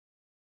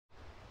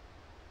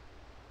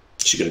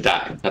she's gonna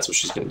die. That's what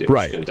she's gonna do.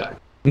 Right. She's gonna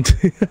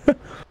die.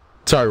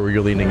 Sorry, were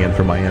you leaning in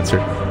for my answer?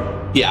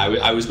 Yeah,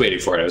 I was waiting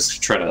for it. I was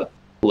trying to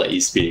let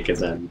you speak, and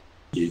then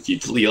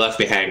you left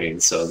me hanging.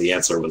 So the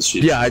answer was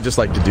she. Yeah, I just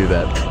like to do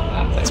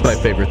that. It's my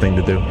favorite thing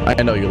to do.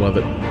 I know you love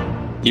it.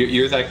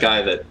 You're that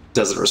guy that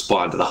doesn't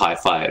respond to the high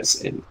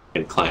fives in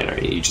client, are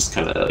you? You just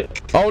kind of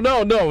like. Oh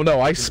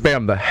no! I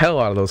spam the hell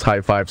out of those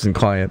high fives in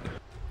client.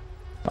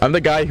 I'm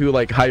the guy who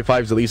like high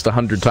fives at least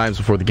 100 times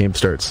before the game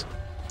starts.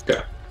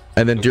 Okay.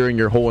 And then during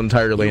your whole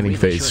entire laning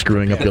phase,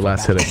 screwing up your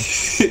last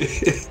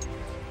hitting.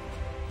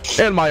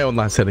 And my own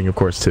last hitting, of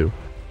course, too.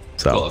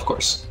 So. Well, of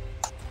course.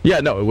 Yeah,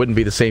 no, it wouldn't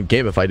be the same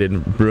game if I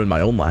didn't ruin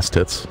my own last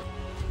hits.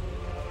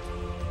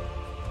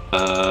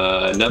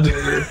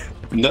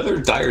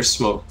 Another dire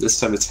smoke. This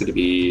time it's going to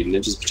be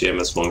Ninja's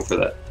Pyjamas going for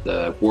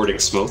that warding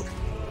smoke.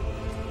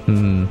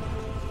 Hmm.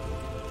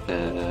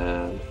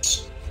 And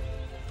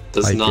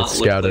does I not could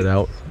scout it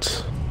out.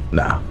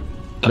 Nah.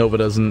 Nova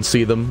doesn't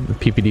see them. The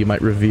PPD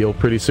might reveal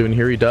pretty soon.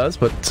 Here he does,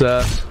 but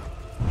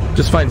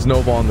just finds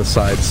Nova on the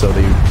side, so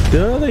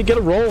they get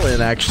a roll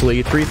in,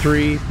 actually.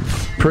 3-3,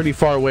 pretty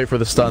far away for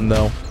the stun,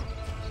 though.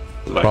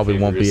 Probably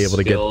won't be able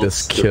to get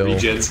this kill. The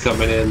regen's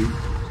coming in.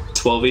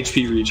 12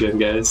 HP regen,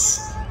 guys.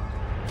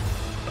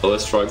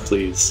 OS frog,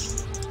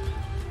 please.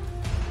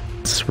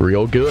 It's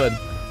real good.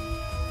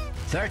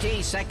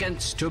 30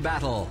 seconds to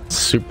battle.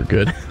 Super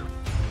good.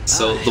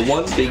 So the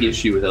one big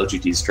issue with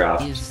LGD's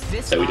draft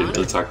that we didn't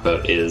really talk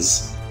about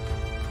is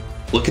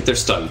look at their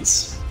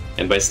stuns.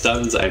 And by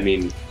stuns, I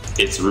mean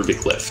it's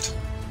Rubik Lift.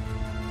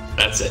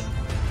 That's it.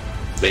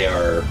 They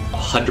are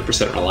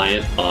 100%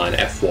 reliant on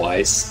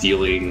FY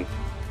stealing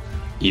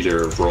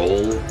either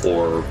roll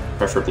or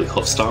preferably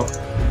hoof stomp,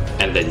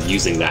 and then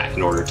using that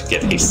in order to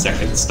get a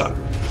second stun.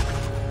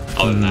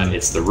 Other than that,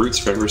 it's the roots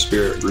from Ember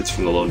Spirit, roots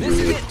from the Lone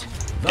Druid,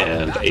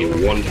 and a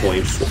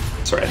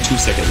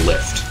 2-second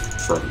lift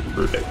from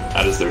Rubik.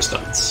 That is their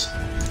stuns.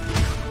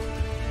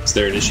 So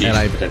their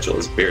initiation potential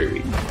is very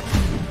weak.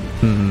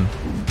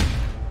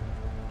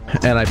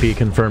 NIP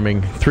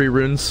confirming 3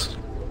 runes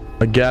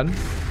again.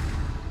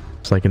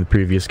 It's like in the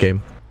previous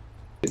game.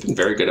 They've been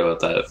very good about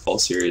that fall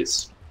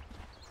series.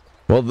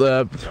 Well,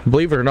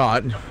 believe it or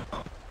not,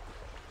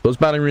 those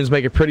bounding runes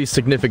make a pretty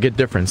significant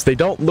difference. They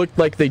don't look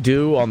like they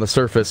do on the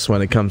surface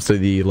when it comes to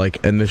the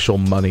initial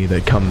money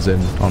that comes in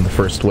on the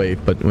first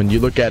wave, but when you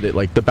look at it,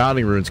 the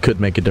bounding runes could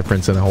make a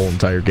difference in a whole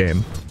entire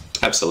game.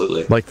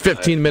 Absolutely.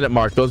 15-minute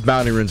mark, those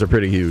bounding runes are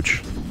pretty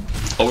huge.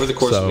 Over the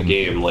course of the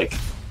game,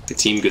 the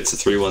team gets a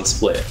 3-1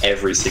 split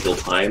every single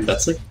time.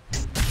 That's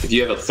if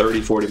you have a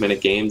 30-40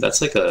 minute game,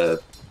 that's I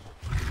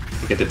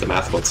did the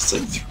math once,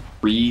 it's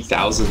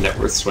 3,000 net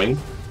worth swing.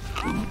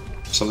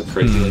 Something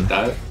crazy like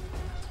that.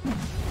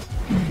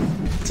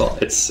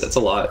 It's a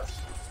lot.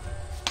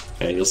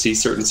 And you'll see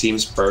certain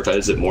teams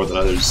prioritize it more than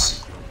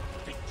others.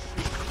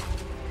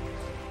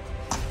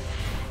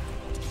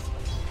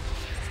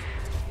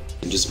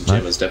 And just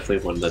Pyjamas is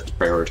definitely one that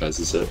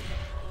prioritizes it.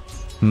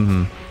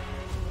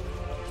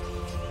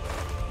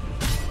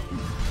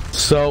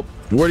 So,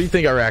 where do you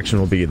think our action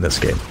will be in this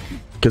game?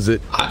 Because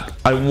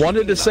I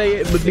wanted to say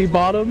it would be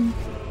bottom,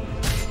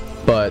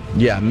 but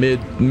yeah, mid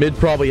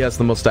probably has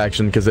the most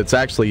action because it's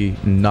actually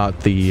not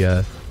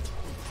the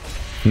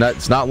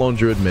it's not Lone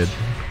Druid mid.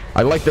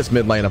 I like this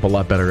mid lineup a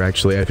lot better,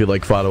 actually. I feel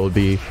like Fata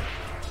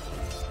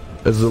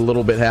is a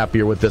little bit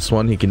happier with this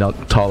one. He can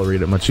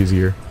tolerate it much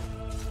easier.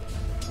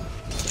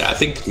 I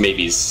think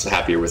maybe he's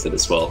happier with it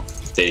as well.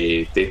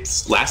 They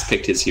last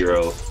picked his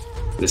hero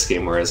this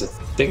game, whereas I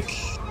think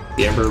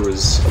the Ember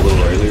was a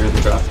little earlier in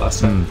the draft last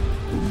time.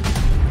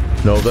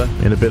 Nova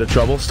in a bit of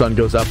trouble. Stun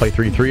goes out by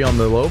 3-3 on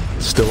the low.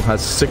 Still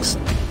has 6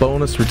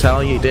 bonus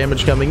retaliate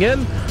damage coming in.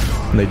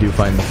 And they do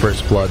find the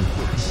first blood.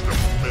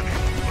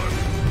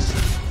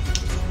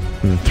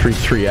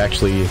 3-3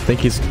 actually. I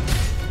think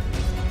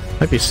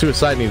might be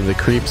suiciding to the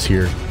creeps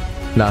here.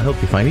 Nah, he'll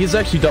be fine. He's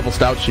actually double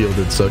stout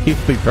shielded, so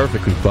he'll be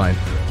perfectly fine.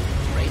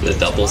 The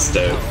double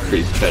stout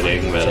creep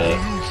cutting meta.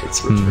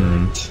 It's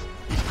returned.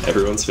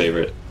 Everyone's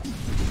favorite.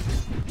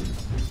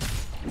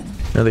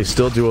 Yeah, they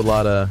still do a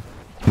lot of,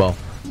 well,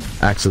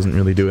 Axe doesn't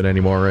really do it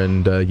anymore,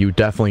 and you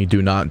definitely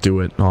do not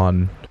do it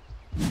on.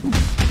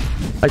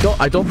 I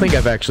don't think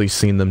I've actually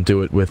seen them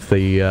do it with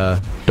the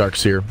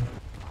Darkseer.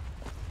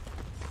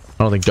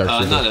 I don't think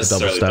Darkseer not does the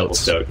necessarily double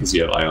stout because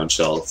you have Ion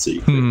Shell, so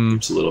you can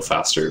it's a little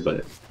faster.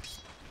 But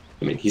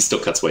I mean, he still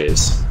cuts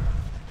waves.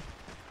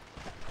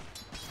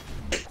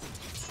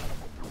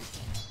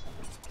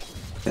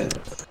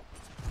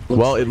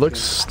 Well, it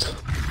looks.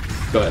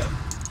 Go ahead.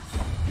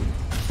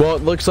 Well,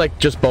 it looks like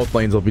just both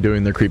lanes will be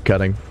doing their creep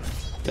cutting.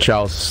 Yeah.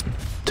 Chalice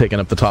taking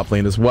up the top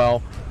lane as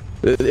well.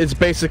 It's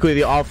basically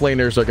the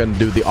offlaners are going to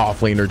do the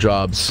offlaner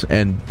jobs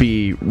and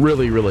be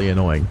really, really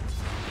annoying.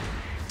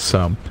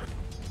 So,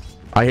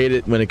 I hate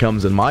it when it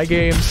comes in my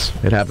games.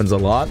 It happens a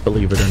lot,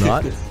 believe it or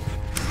not.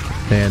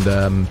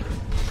 And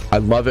I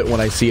love it when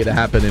I see it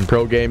happen in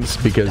pro games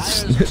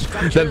because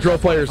then pro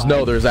players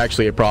know there's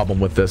actually a problem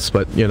with this,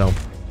 but, you know,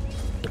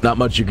 not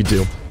much you can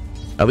do.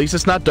 At least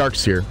it's not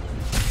Darkseer.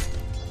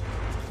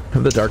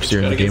 The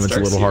Darkseer in the game is a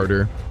little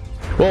harder.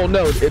 Well,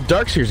 no,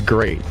 Darkseer's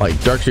great. Like,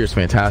 Darkseer's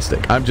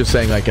fantastic. I'm just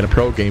saying, like, in a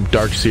pro game,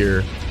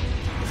 Darkseer's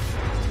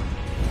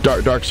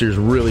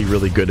really,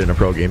 really good in a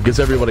pro game because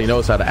everybody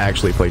knows how to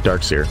actually play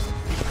Darkseer.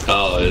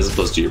 Oh, as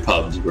opposed to your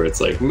pubs where it's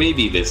like,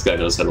 maybe this guy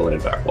knows how to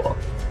land back wall.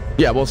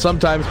 Yeah, well,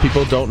 sometimes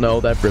people don't know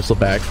that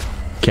Bristleback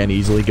can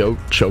easily go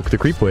choke the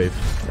creep wave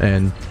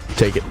and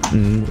take it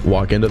and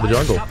walk into the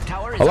jungle.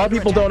 A lot of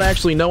people don't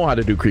actually know how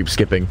to do creep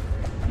skipping.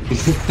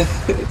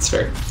 It's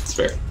fair. It's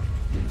fair.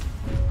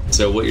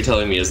 So what you're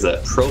telling me is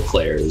that pro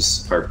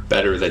players are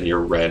better than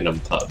your random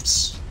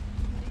pubs.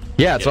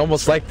 Yeah, it's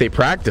almost like they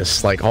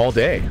practice like all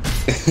day.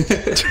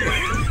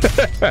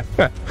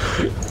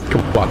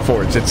 Come on,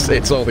 Forge.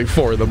 It's only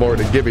 4 in the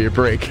morning. Give me a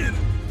break.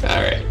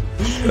 All right.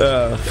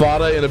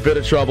 Fata in a bit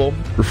of trouble.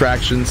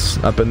 Refractions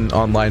up and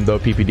online though.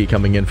 PPD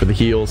coming in for the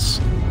heals.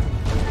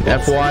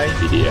 FY.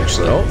 PPD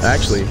actually. Oh,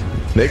 actually,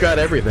 they got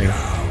everything.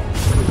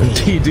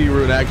 TD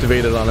rune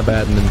activated on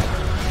Abaddon.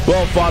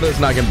 Well, Fata's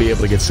not going to be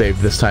able to get saved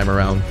this time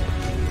around.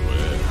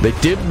 They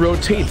did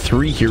rotate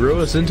 3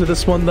 heroes into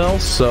this one though,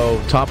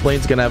 so top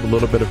lane's going to have a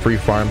little bit of free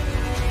farm.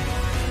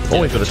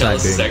 Only for the time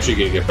being. He's actually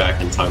going to get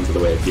back in time for the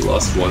wave. He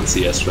lost 1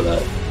 CS for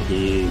that.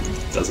 He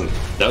doesn't.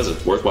 That was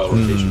a worthwhile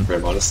rotation for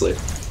him, honestly.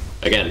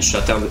 Again,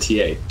 shut down the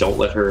TA. Don't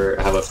let her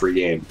have a free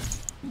game.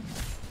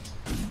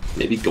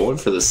 Maybe going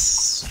for the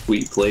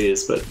sweet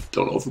plays, but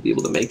don't know if we'll be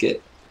able to make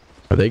it.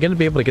 Are they going to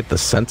be able to get the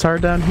Centaur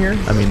down here?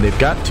 I mean, they've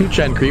got 2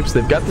 Chen creeps.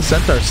 They've got the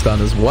Centaur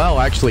stun as well.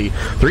 Actually,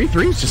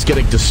 3-3 is just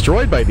getting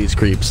destroyed by these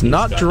creeps.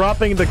 Not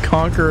dropping the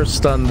Conqueror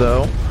stun,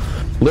 though.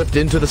 Lift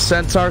into the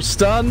Centaur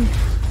stun.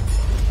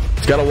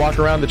 He's got to walk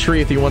around the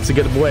tree if he wants to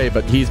get him away,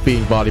 but he's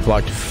being body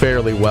blocked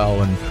fairly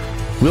well, and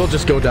we'll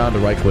just go down to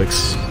right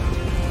clicks.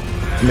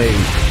 Maybe.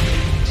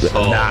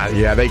 Oh. Nah,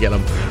 yeah, they get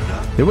him.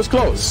 It was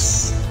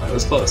close. It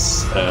was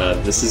close.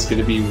 This is going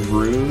to be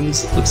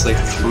runes. It looks like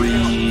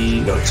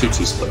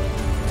 2-2 split.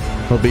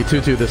 It'll be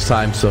 2-2 this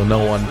time, so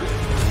no one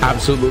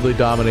absolutely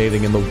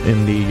dominating in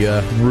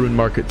the rune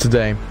market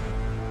today.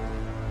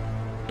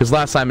 Because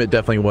last time it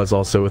definitely was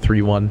also a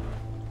 3-1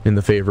 in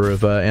the favor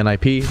of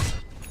NIP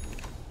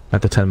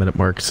at the 10-minute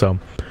mark. So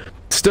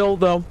still,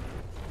 though,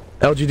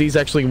 LGD's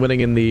actually winning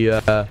in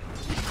the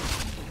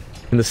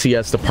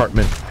CS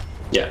department.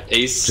 Yeah,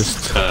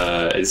 Ace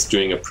is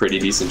doing a pretty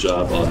decent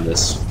job on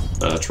this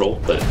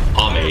troll, but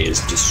Ame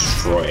is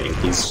destroying.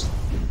 He's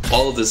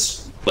all of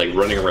this like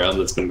running around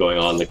that's been going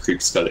on, the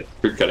creep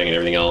cutting and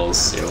everything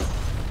else. You know,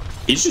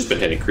 he's just been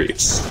hitting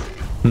creeps.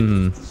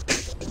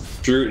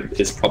 Drew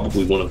is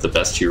probably one of the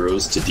best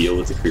heroes to deal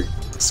with the creep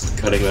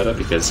cutting meta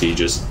because he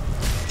just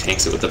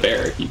tanks it with the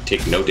bear. You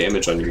take no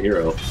damage on your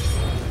hero,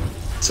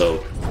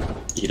 so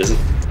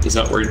he's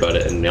not worried about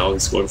it. And now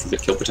he's going for the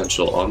kill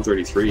potential on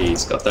 33.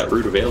 He's got that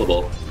root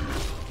available.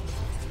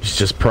 He's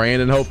just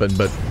praying and hoping,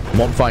 but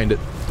won't find it.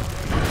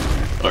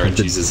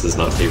 RNGesus has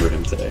not favored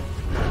him today.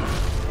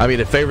 I mean,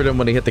 it favored him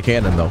when he hit the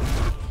cannon, though.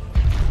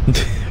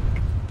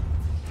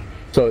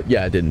 So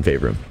yeah, it didn't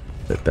favor him.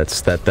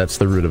 That's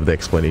the root of the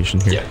explanation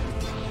here.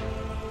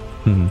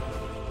 Yeah.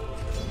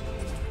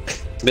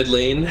 Mid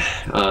lane,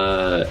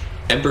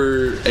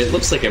 Ember. It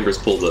looks like Ember's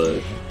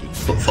pulled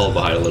fall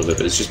behind a little bit,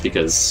 but it's just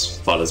because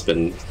Fata's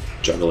been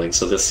juggling.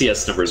 So the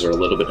CS numbers are a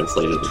little bit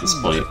inflated at this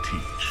point.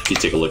 If you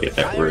take a look at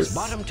net worth,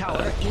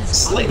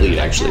 slightly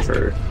actually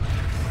for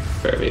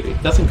maybe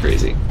nothing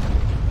crazy.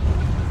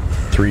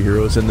 3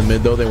 heroes in the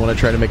mid, though. They want to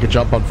try to make a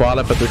jump on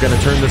Fata, but they're going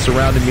to turn this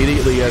around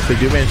immediately as they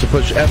do manage to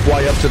push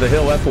FY up to the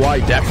hill. FY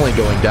definitely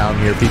going down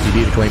here.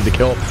 PPD to claim the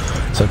kill.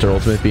 Center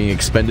ultimate being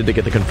expended to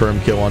get the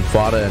confirmed kill on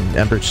Fata, and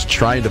Ember's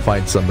trying to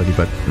find somebody,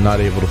 but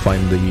not able to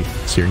find the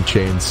Searing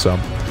Chains, so...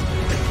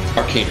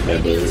 Arcane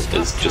Ember is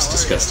just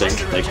disgusting.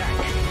 Like,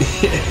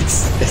 it's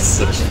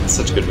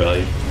such good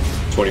value.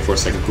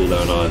 24-second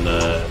cooldown on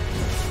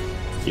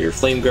your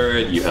Flame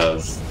Guard. You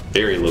have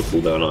very low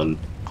cooldown on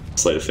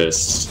Sleight of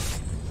Fist.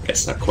 I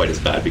guess not quite as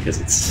bad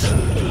because it's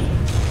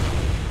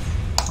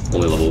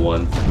only level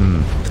 1.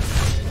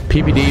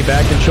 PPD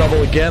back in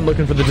trouble again,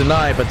 looking for the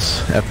deny, but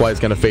FY is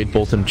going to fade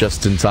bolt him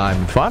just in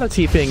time. Fata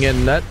TPing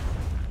in, that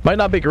might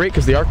not be great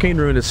because the Arcane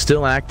Rune is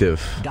still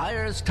active.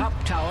 Dire's top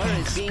tower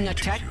is being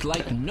attacked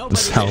like nobody.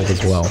 Salve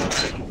as well.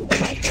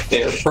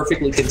 They are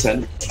perfectly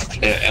content.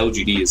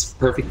 LGD is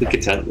perfectly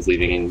content with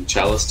leaving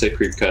Chalice to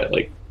creep cut.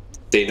 Like,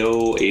 they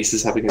know Ace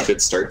is having a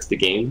good start to the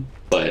game,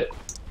 but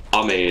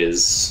Ame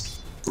is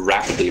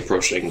rapidly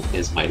approaching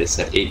his Midas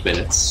at 8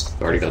 minutes.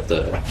 Already got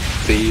the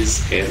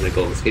phase and the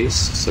gold of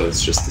haste, so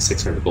it's just the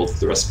 600 gold for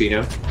the recipe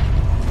now.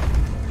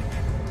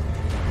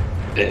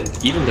 And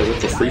even though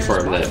with the free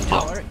farm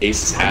that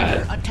Ace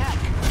has had,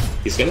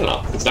 he's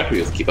not going to be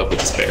able to keep up with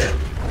this bear.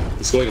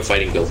 He's going a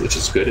fighting build, which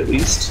is good at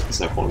least.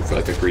 He's not going for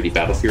like a greedy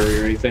battle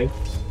fury or anything.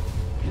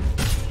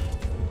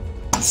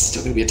 It's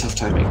still going to be a tough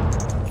timing.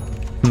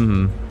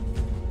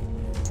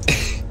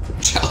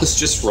 Chalice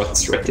just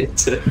runs right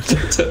into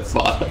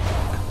Fata.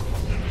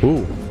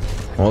 Ooh.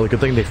 Well, the good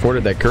thing they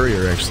forded that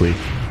courier, actually.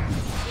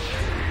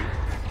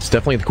 It's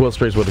definitely the coil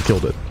sprays would have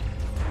killed it.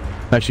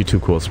 Actually, 2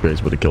 coil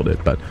sprays would have killed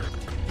it, but...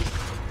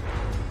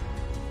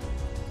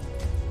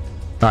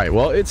 Alright,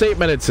 well, it's 8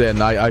 minutes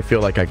in. I feel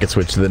like I could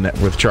switch to the net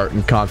worth chart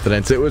in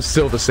confidence. It was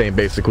still the same,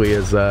 basically,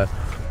 as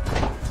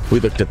we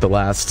looked at the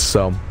last,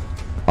 so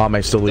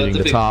Ame still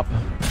leading the top.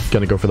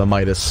 Gonna go for the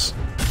Midas.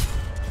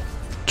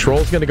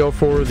 Troll's gonna go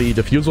for the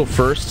Diffusal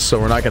first, so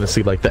we're not gonna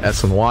see, like, the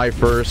S and Y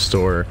first,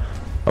 or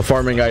a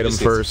farming item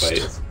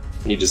first.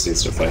 He just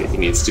needs to fight. He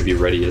needs to be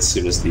ready as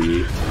soon as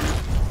the...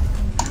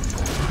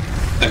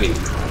 I mean,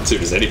 as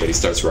soon as anybody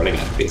starts running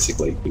at it,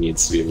 basically, he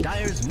needs to be able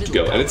to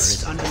go. And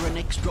it's, you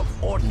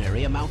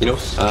know,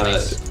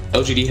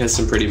 LGD has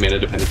some pretty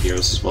mana-dependent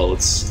heroes as well.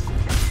 It's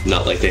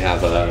not like they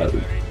have a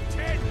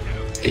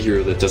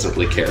hero that doesn't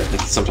really care.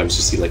 Like, sometimes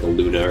you see like a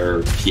Luna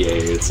or PA,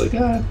 it's like,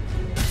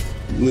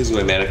 losing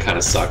my mana kind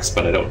of sucks,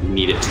 but I don't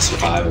need it to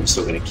survive. I'm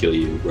still going to kill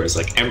you. Whereas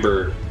like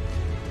Ember,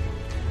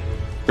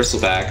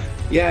 Bristleback,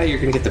 yeah, you're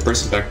going to get the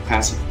Bristleback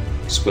passive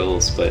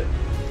squills, but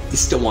you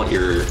still want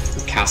your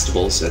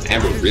castables, and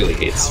Ember really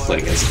hates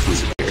playing against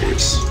Fusion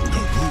carriers.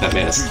 That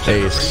mana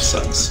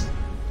sucks.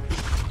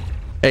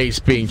 Ace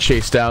being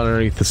chased down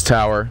underneath this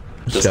tower.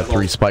 He's got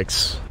 3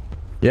 spikes.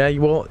 Yeah,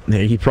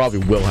 he probably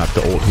will have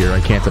to ult here. I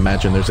can't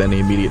imagine there's any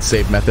immediate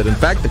save method. In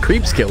fact, the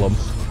creeps kill him.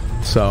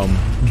 So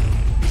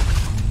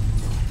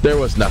there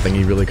was nothing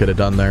he really could have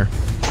done there.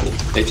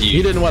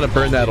 He didn't want to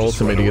burn that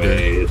ultimate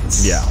either.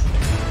 Yeah.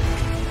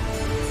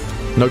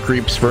 No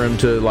creeps for him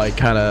to, like,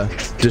 kind of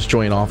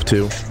disjoint off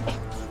to.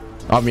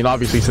 I mean,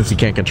 obviously, since he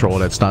can't control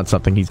it, it's not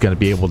something he's going to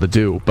be able to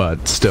do,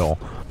 but still.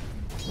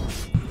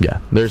 Yeah,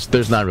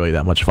 there's not really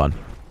that much fun.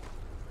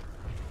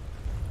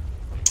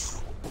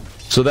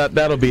 So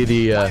that'll be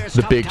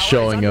the big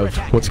showing of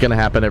what's going to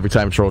happen every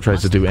time Troll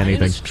tries to do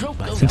anything.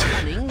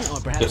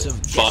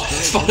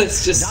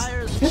 Fata's just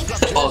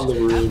on the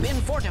room.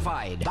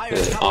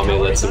 Ame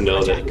lets him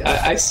know that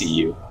I see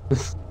you.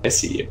 I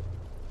see you.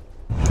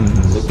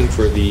 Looking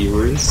for the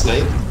rune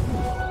snipe.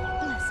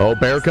 Oh,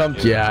 bear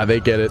comes? Yeah, they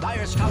get it.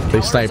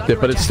 They sniped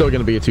it, but it's still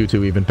going to be a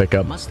 2-2 even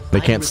pickup.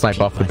 They can't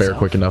snipe off the bear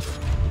quick enough.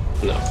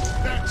 No.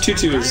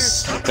 2-2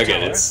 is,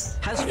 again, it's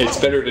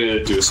better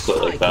to do a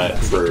split like that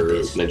for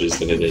ninjas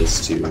than it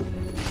is to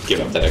give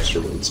up that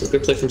extra rune. So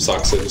good play from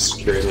Saksa, just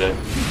securing that.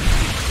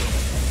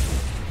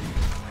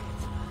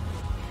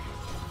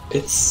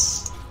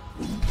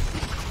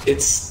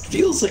 It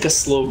feels like a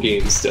slow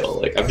game still.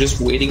 Like, I'm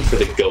just waiting for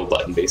the go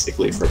button,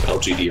 basically, from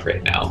LGD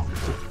right now.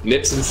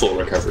 Nip's in full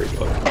recovery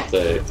mode.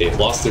 They've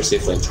lost their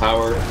safe lane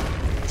tower,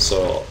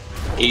 so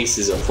Ace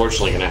is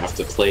unfortunately going to have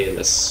to play in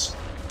this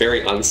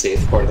very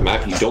unsafe part of the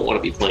map. You don't want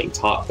to be playing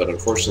top, but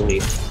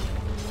unfortunately,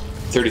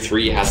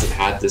 33 hasn't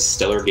had this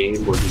stellar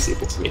game where he's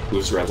able to make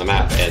moves around the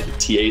map, and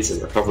TA's in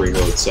recovery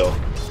mode, so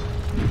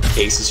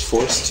Ace is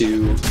forced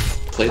to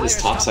play this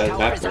top side of the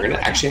map. They're going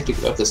to actually have to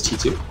give up this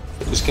T2.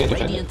 They just can't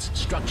defend it.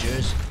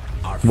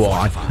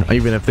 Well,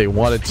 even if they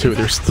wanted to,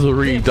 there's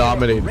 3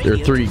 dominated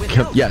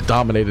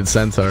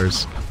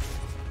centaurs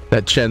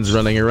that Chen's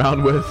running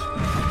around with.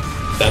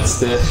 That's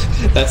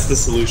the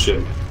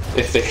solution.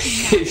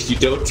 If you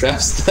don't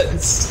draft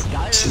stuns,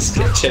 just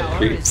get Chen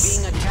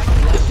creeps.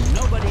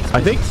 I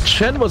think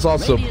Chen was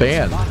also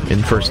banned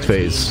in first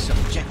phase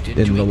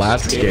in the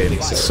last game.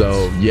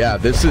 So yeah,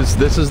 this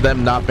is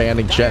them not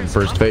banning Chen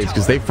first phase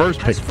because they first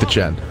picked the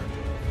Chen.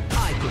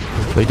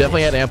 They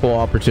definitely had ample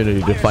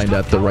opportunity to find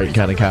out the right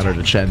kind of counter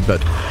to Chen,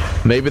 but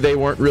maybe they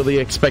weren't really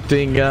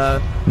expecting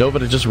Nova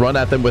to just run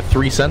at them with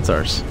 3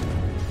 centaurs.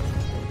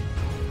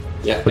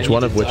 Yeah, which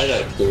one of which? Died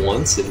at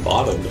once in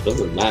bottom, but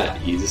other than that,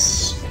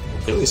 he's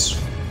at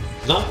least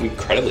not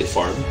incredibly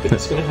farmed, but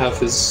he's going to have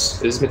his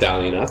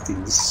medallion up.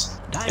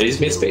 He's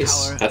made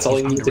space. That's all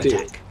he needs to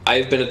do.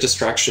 I've been a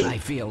distraction.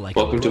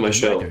 Welcome to my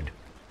show.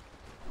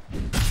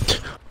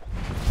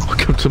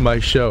 Welcome to my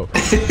show.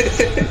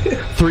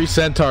 3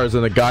 centaurs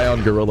and a guy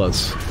on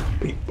gorillas.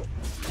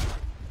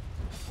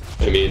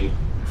 I mean,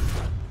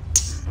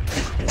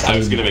 I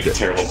was gonna make a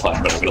terrible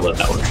plan, but I'm gonna let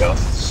that one go.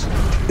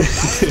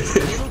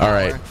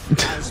 Alright.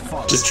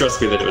 Just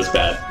trust me that it was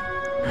bad.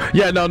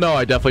 Yeah, no,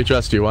 I definitely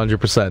trust you,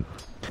 100%.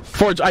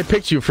 Forge, I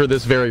picked you for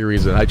this very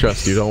reason. I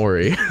trust you, don't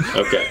worry.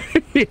 Okay.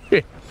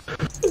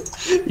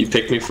 You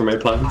picked me for my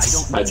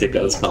puns? I take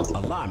that as a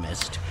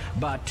compliment.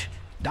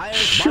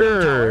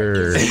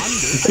 Sure. I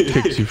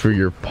picked you for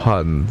your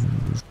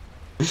puns.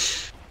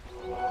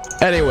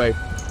 Anyway,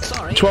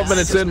 12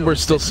 minutes in, we're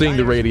still seeing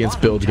the Radiance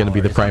build going to be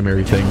the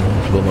primary thing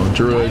for the Lone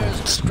Druid.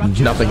 It's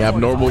nothing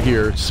abnormal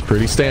here. It's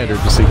pretty standard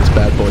to see this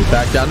bad boy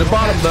back down to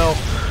bottom, though.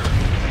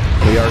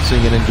 We are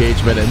seeing an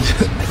engagement, and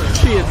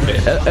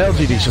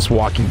LGD's just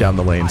walking down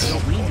the lanes.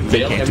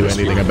 They can't do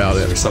anything about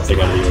it. Something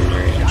out of the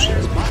ordinary,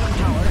 actually.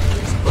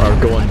 Are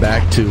going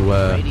back to,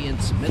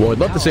 well, I'd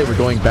love to say we're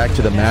going back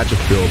to the magic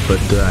build, but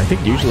I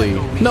think usually,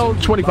 no,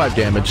 25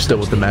 damage still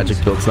with the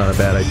magic build's not a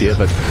bad idea,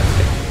 but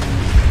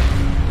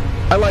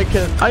I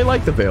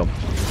like the Veil.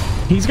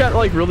 He's got,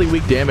 like, really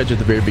weak damage at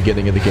the very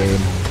beginning of the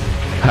game.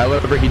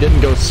 However, he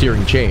didn't go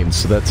Searing Chains,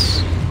 so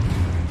that's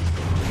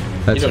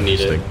you don't need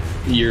it.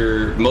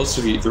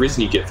 The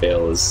reason you get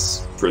Veil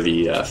is for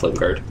the Flame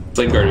Guard.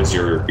 Flame Guard is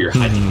your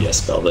high DPS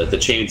spell. The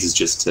Chains is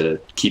just to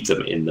keep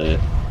them in the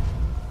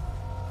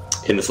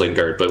in the Flame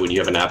Guard, but when you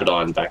have an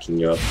Abaddon backing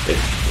you up, it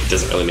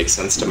doesn't really make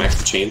sense to max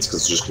the chains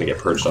because it's just going to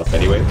get purged off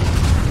anyway.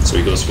 So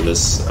he goes for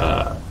this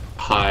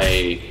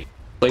high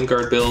Flame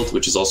Guard build,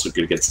 which is also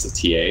good against the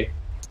TA.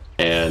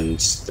 And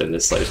then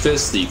this Sleight of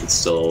Fist that you can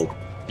still,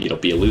 you know,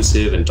 be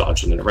elusive and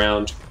dodge in and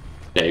around.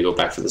 Now you go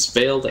back for this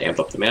Veil to amp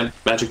up the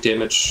magic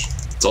damage.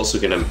 It's also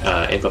going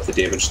to amp up the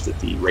damage that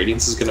the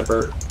Radiance is going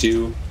to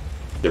do.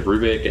 The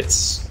Rubik,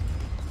 it's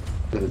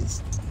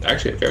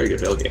actually a very good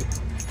Veil game.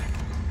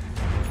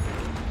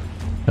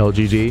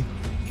 LGD,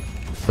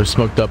 they're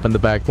smoked up in the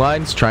back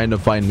lines, trying to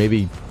find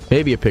maybe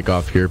a pick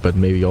off here, but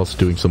maybe also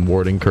doing some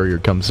warding. Courier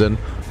comes in.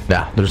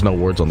 Nah, there's no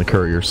wards on the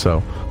Courier,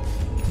 so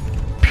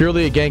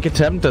purely a gank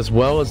attempt, as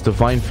well as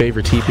Divine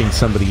Favor TPing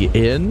somebody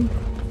in.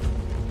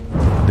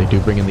 They do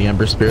bring in the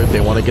Ember Spirit.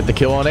 They want to get the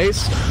kill on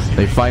Ace.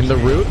 They find the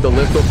root. The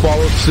Lift will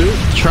follow suit,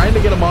 trying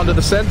to get him onto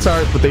the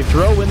Centaurs, but they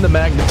throw in the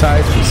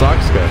Magnetize from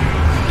Saksa.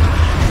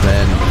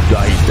 And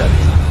he's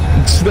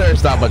dead.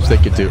 There's not much they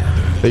could do.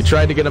 They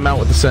tried to get him out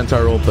with the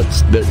Centaur ult, but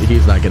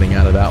he's not getting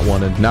out of that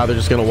one. And now they're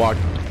just going to walk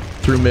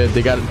through mid.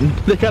 They got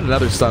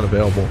another stun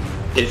available.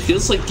 It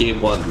feels like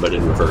game one, but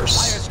in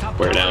reverse.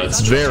 Where now it's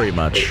very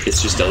much.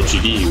 It's just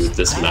LGD with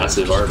this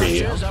massive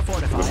army.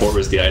 Before it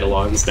was the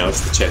Eidolons, now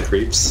it's the Chen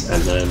Creeps,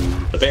 and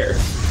then the Bear.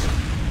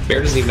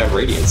 Bear doesn't even have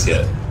Radiance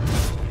yet.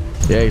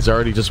 Yeah, he's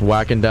already just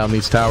whacking down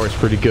these towers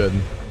pretty good.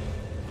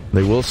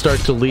 They will start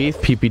to leave.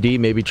 PPD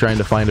maybe trying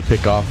to find a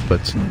pick off,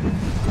 but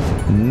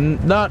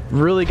not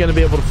really going to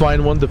be able to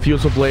find one.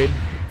 Diffusal Blade.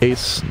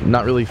 Ace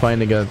not really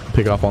finding a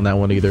pick off on that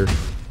one either.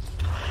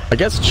 I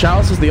guess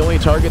Chalice is the only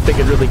target they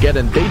could really get,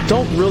 and they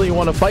don't really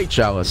want to fight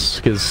Chalice,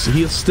 because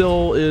he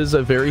still is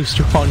a very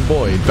strong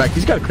boy. In fact,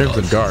 he's got a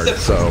Crimson Guard,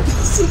 so...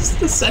 This is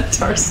the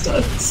Centaur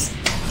stuns.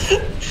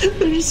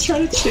 They're just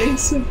trying to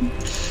chase him.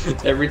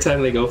 Every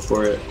time they go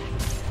for it.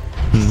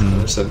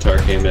 Another Centaur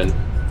came in.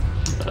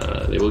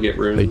 They will get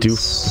runes. They do...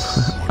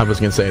 I was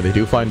going to say, they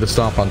do find the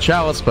stomp on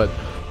Chalice, but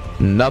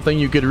nothing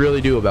you could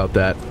really do about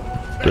that.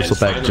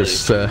 Bristleback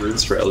just...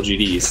 runes for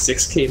LGD.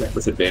 6k net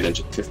with advantage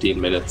in 15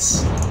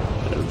 minutes.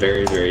 And a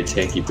very, very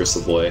tanky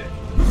Bristle Boy.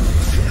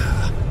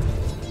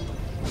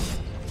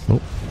 Oh.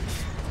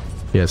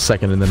 Yeah,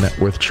 second in the net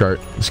worth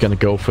chart. He's going to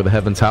go for the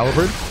Heaven's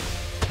Halberd.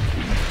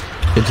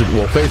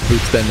 Well, Faith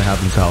Boots, then the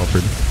Heaven's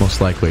Halberd, most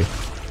likely.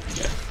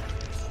 Yeah.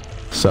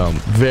 So,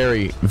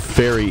 very,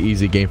 very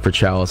easy game for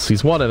Chalice.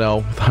 He's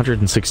 1-0,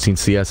 116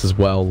 CS as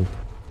well.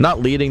 Not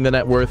leading the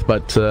net worth,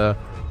 but...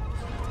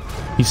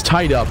 he's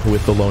tied up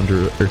with the Lone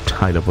Druid, or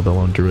tied up with the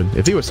Lone Druid.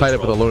 If he was tied up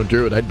with the Lone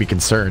Druid, I'd be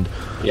concerned.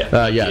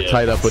 Yeah, yeah,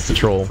 tied up with the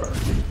Troll.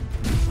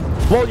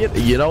 Well,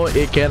 you know,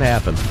 it can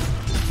happen.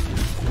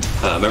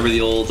 Remember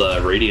the old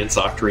Radiance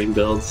Octarine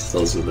builds?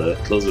 Those were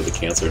the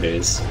Cancer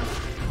days.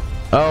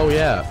 Oh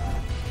yeah,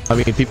 I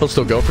mean, people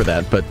still go for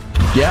that, but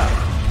yeah,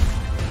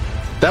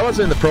 that was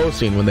in the pro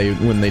scene when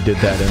they did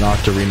that, and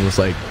Octarine was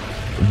like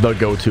the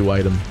go-to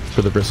item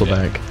for the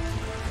Bristleback. Yeah.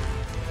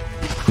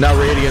 Now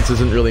Radiance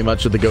isn't really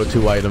much of the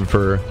go-to item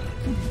for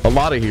a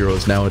lot of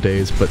heroes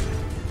nowadays, but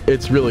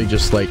it's really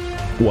just like,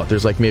 what,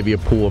 there's like maybe a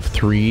pool of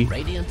 3,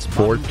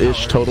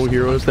 4-ish total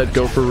heroes that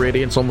go for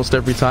Radiance almost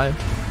every time.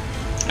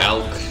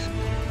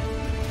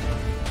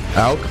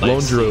 Alk,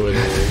 Lone Druid,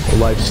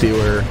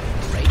 Lifestealer.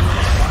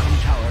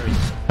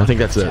 I think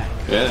that's it.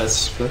 Yeah,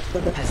 that's...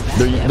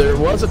 There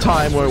was a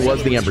time where it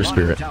was the Ember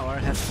Spirit.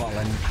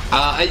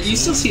 You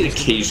still see it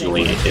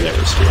occasionally in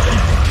Ember Spirit.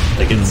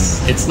 Like,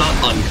 it's not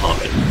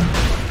uncommon.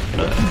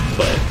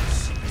 But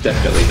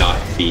definitely not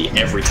the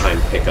every time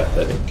pickup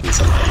that it can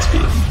sometimes be.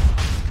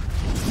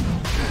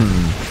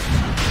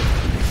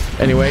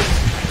 Anyway,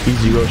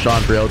 easy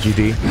Roshan for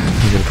LGD.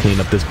 He's gonna clean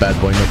up this bad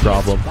boy, no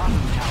problem.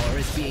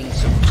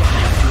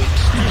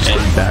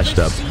 And bashed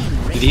up.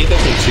 The other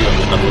thing too,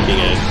 I'm looking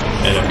at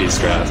NFB's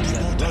draft,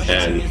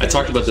 and I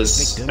talked about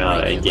this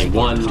in game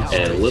 1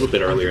 and a little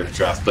bit earlier in the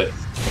draft, but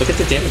look at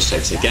the damage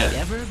types again.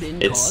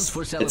 It's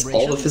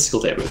all the physical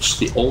damage.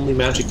 The only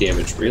magic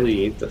damage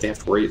really that they have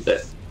to worry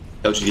that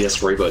LGD has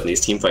to worry about in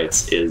these team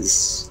fights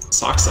is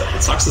Saksa.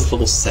 And Saksa's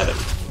level 7.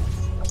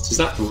 So he's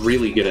not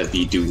really gonna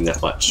be doing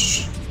that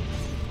much.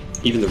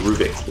 Even the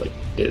Rubik,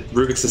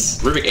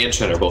 Rubik and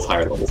Chen are both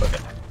higher level than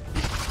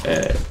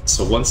him.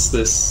 So once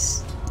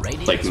this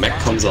mech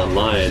comes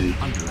online,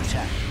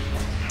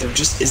 there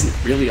just isn't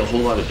really a whole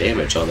lot of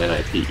damage on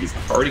NIP.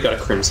 You've already got a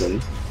Crimson,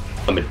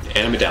 and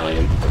a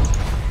Medallion.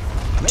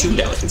 2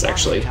 Medallions,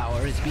 actually.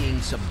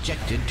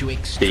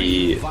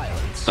 The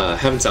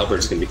Heaven's Halberd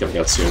is going to be coming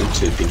out soon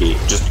to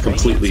just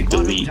completely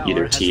delete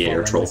either TA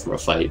or Troll from a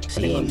fight,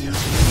 depending on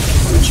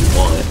what you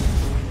want.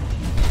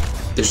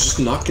 There's just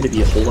not going to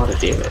be a whole lot of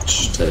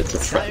damage to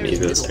threaten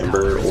either this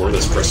Ember, or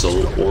this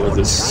Bristle, or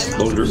this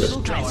Lone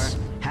Druid.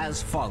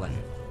 Has fallen,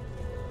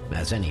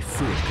 as any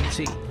fool can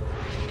see.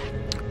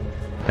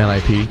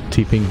 NIP,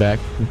 TPing back.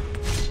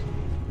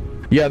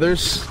 Yeah,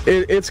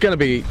 it's gonna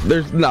be,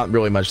 there's not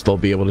really much they'll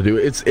be able to do.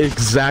 It's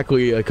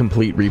exactly a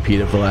complete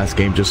repeat of the last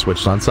game, just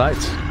switched on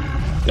sides.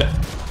 Yeah.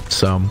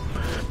 So.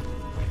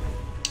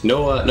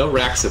 No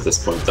racks at this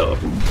point, though.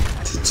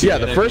 Yeah,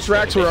 the first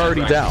racks were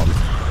already down.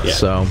 Yeah.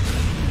 So,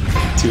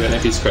 to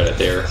NIP's credit,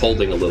 they're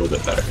holding a little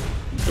bit better.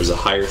 There's a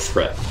higher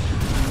threat.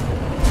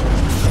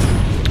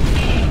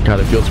 God,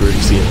 it feels weird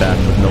to see it back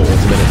with no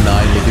ultimate at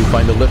 9. They do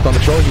find the lift on the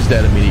troll, he's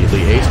dead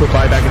immediately. Ace with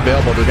buyback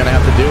available, they're gonna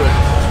have to do it.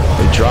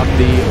 They drop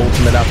the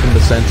ultimate out from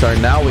the Centaur.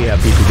 Now we have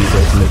BTB's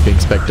ultimate being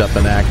spec'd up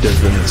and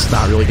active, and it's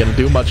not really gonna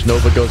do much.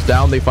 Nova goes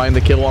down, they find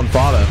the kill on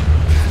Fata.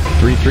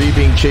 3-3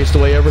 being chased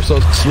away ever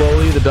so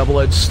slowly. The double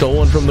edge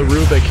stolen from the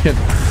Rubik. And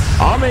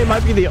Ame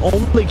might be the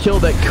only kill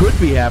that could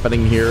be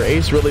happening here.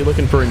 Ace really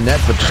looking for a net,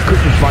 but just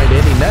couldn't find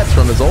any nets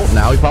from his ult.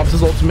 Now he pops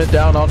his ultimate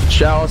down onto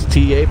Chalice.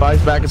 TA buys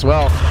back as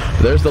well.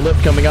 There's the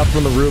lift coming up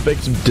from the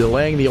Rubik,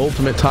 delaying the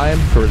ultimate time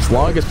for as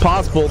long as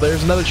possible.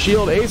 There's another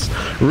shield. Ace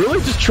really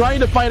just trying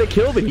to find a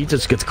kill, but he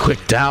just gets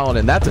clicked down,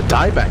 and that's a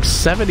dieback.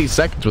 70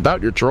 seconds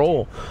without your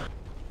troll.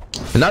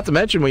 And not to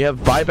mention, we have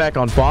buyback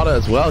on Fata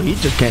as well. He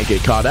just can't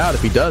get caught out.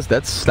 If he does,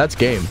 that's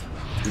game.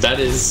 That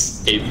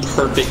is a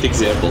perfect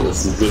example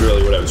of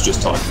literally what I was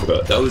just talking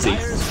about. That was a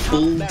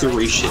full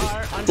duration,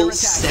 full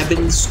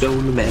 7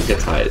 stone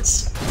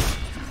Magatides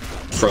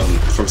from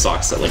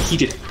Saksa. Like, he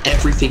did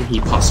everything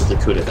he possibly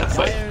could in that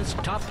fight. And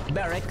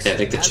I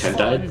think the Chen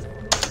died.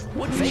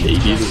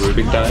 Maybe the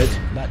Rubik died.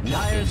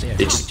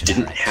 They just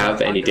didn't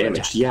have any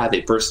damage. Yeah,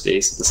 they burst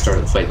Ace at the start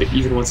of the fight, but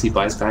even once he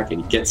buys back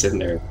and he gets in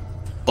there,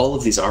 all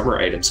of these armor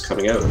items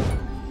coming out,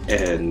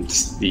 and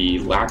the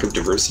lack of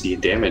diversity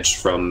and damage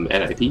from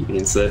NIP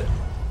means that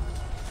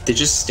they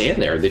just stand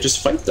there, they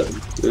just fight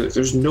them.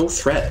 There's no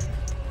threat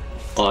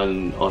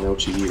on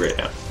LGD right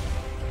now.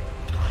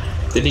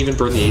 Didn't even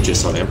burn the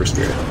Aegis on Amber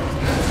Spirit.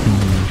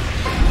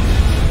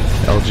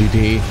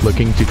 LGD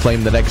looking to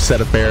claim the next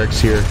set of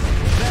barracks here.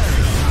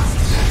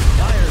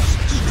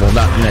 Well,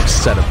 not the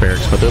next set of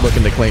barracks, but they're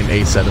looking to claim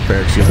a set of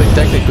barracks because they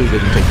technically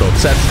didn't take both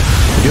sets.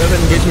 We do have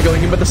an engagement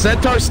going in, but the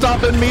Centaur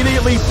stop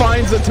immediately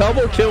finds a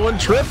double kill and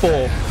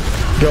triple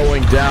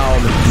going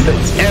down. The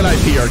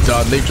NIP are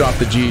done. They dropped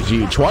the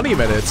GG. 20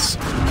 minutes.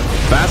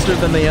 Faster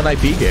than the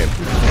NIP game.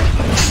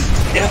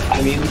 Yeah,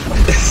 I mean,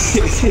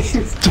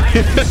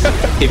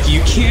 if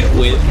you can't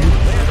win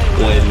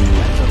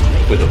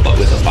with a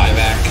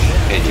buyback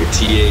and your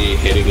TA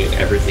hitting it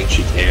everything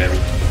she can,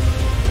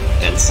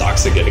 and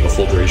Saksa getting a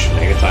full duration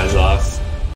Magatize off,